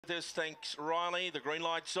This thanks Riley. The green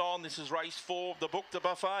light's on. This is race 4 of the Book the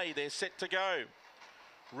Buffet. They're set to go.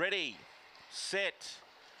 Ready, set,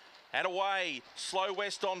 and away. Slow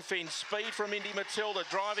West on Finn. Speed from Indy Matilda.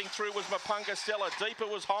 Driving through was Mapunga Stella. Deeper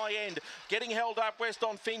was High End. Getting held up West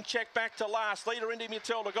on Finn. Check back to last. Leader Indy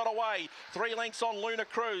Matilda got away. 3 lengths on Luna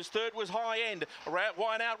Cruz. Third was High End.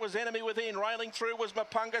 Wide out was Enemy Within. Railing through was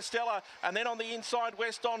Mapunga Stella. And then on the inside,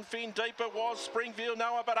 West on Finn. Deeper was Springfield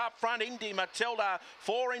Noah, but up front, Indy Matilda.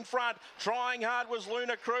 4 in front. Trying hard was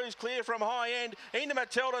Luna Cruz. Clear from High End. Indy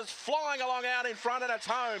Matilda's flying along out in front, and it's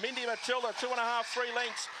home. Indy Matilda, 2.5, 3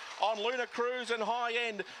 lengths on Luna Cruz and High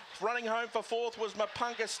End. Running home for 4th was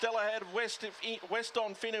Mapunga Stella. Had West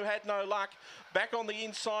on Finn, who had no luck. Back on the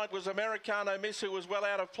inside was Americano Miss, who was well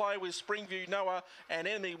out of play with Springview Noah and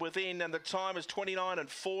Enemy Within, and the time is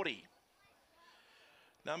 29:40.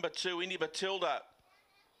 Number 2, Indy Matilda,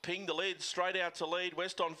 pinged the lid straight out to lead.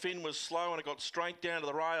 West on Finn was slow and it got straight down to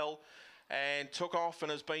the rail and took off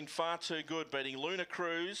and has been far too good, beating Luna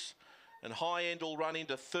Cruz, and High End will run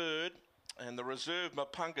into 3rd. And the reserve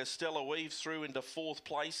Mapunga Stella weaves through into 4th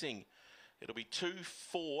placing. It'll be 2,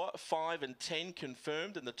 4, 5 and 10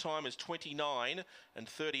 confirmed, and the time is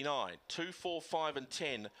 29:39. 2, 4, 5 and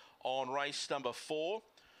 10 on race number 4.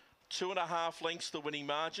 2.5 lengths the winning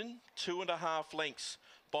margin. 2.5 lengths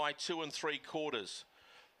by 2 3/4.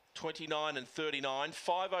 29:39.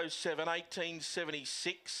 5:07,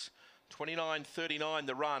 18:76. 29:39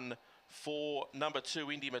 the run for number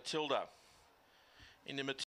 2 Indy Matilda. Indy Matilda.